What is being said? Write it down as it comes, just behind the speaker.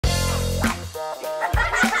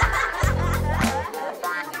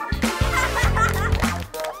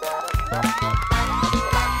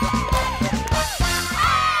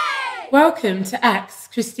Welcome to Acts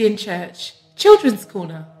Christian Church Children's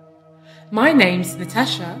Corner. My name's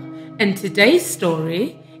Natasha and today's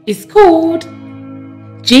story is called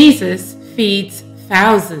Jesus Feeds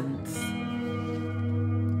Thousands.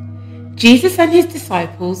 Jesus and his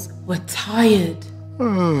disciples were tired,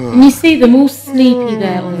 and you see them all sleepy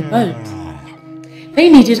there on the boat. They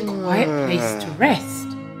needed a quiet place to rest.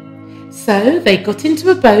 So they got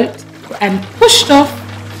into a boat and pushed off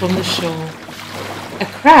from the shore. A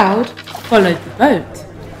crowd followed the boat.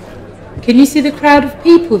 Can you see the crowd of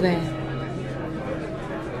people there?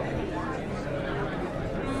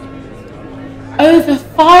 Over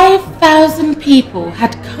 5,000 people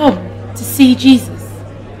had come to see Jesus.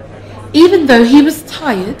 Even though he was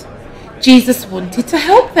tired, Jesus wanted to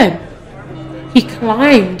help them. He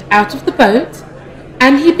climbed out of the boat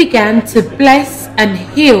and he began to bless and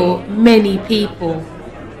heal many people.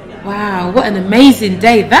 Wow, what an amazing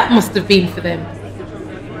day that must have been for them.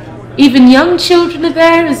 Even young children are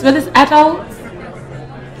there as well as adults.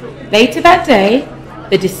 Later that day,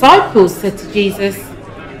 the disciples said to Jesus,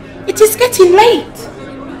 "It is getting late.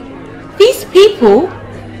 These people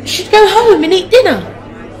should go home and eat dinner."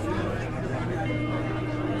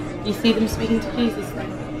 You see them speaking to Jesus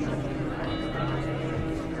then.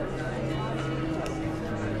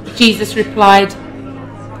 Jesus replied,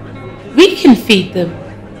 "We can feed them.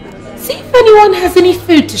 See if anyone has any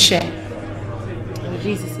food to share." Oh,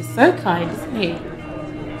 Jesus is so kind, isn't he?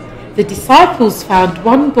 The disciples found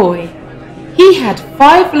one boy. He had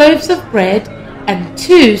 5 loaves of bread and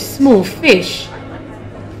 2 small fish.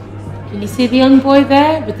 Can you see the young boy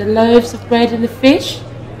there with the loaves of bread and the fish?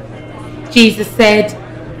 Jesus said,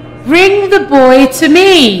 "Bring the boy to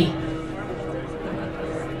me."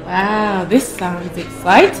 Wow, this sounds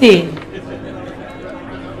exciting.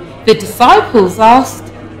 The disciples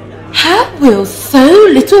asked, "How will so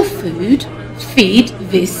little food feed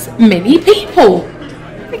this many people?"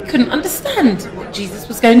 They couldn't understand what Jesus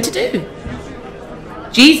was going to do.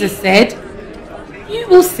 Jesus said, "You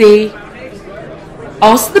will see.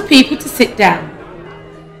 Ask the people to sit down."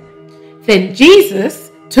 Then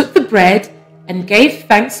Jesus took the bread and gave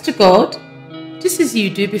thanks to God, just as you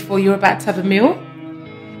do before you're about to have a meal.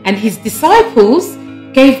 And his disciples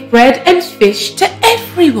gave bread and fish to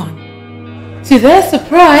everyone. To their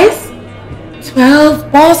surprise,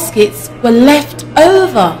 12 baskets were left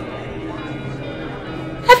over.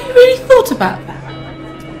 Have you really thought about that?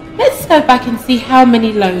 Let's go back and see how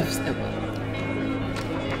many loaves there were.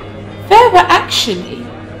 There were actually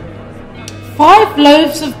 5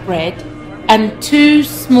 loaves of bread and 2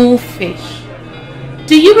 small fish.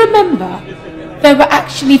 Do you remember? There were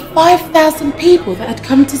actually 5,000 people that had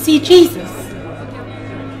come to see Jesus.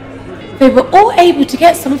 They were all able to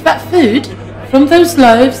get some of that food from those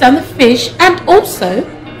loaves and the fish, and also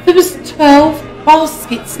there was 12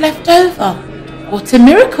 baskets left over. What a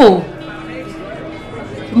miracle!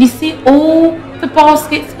 Can you see all the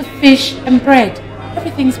baskets of fish and bread?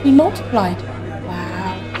 Everything's been multiplied.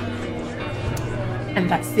 Wow. And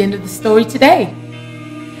that's the end of the story today.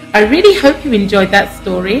 I really hope you enjoyed that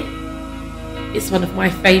story. It's one of my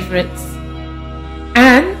favourites.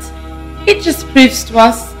 And it just proves to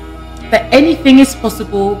us that anything is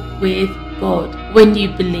possible with God when you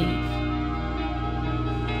believe.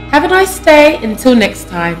 Have a nice day until next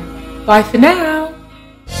time. Bye for now.